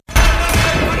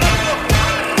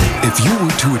you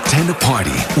were to attend a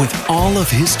party with all of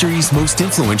history's most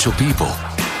influential people,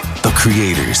 the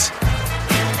creators,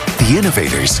 the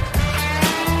innovators,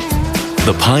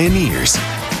 the pioneers,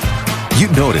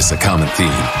 you'd notice a common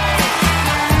theme.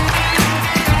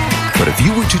 But if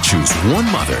you were to choose one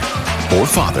mother or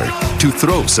father to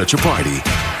throw such a party,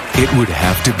 it would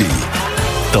have to be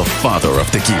the father of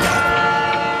tequila.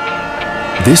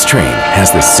 This train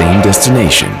has the same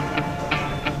destination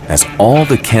as all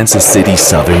the Kansas City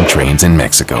Southern trains in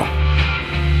Mexico.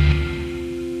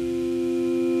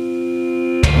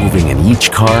 Moving in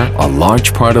each car a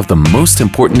large part of the most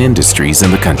important industries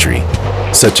in the country,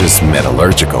 such as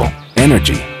metallurgical,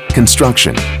 energy,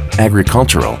 construction,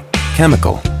 agricultural,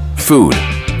 chemical, food,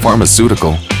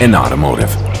 pharmaceutical, and automotive.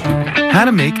 How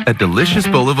to make a delicious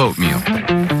bowl of oatmeal.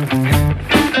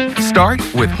 Start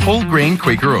with whole grain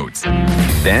Quaker oats.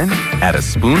 Then add a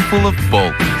spoonful of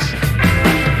boldness.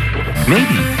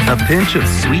 Maybe a pinch of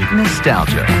sweet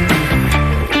nostalgia.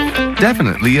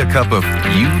 Definitely a cup of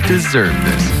 "you deserve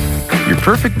this." Your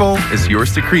perfect bowl is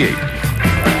yours to create.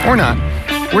 Or not.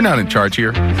 We're not in charge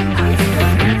here.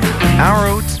 Our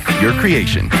oats, your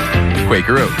creation.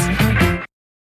 Quaker Oats.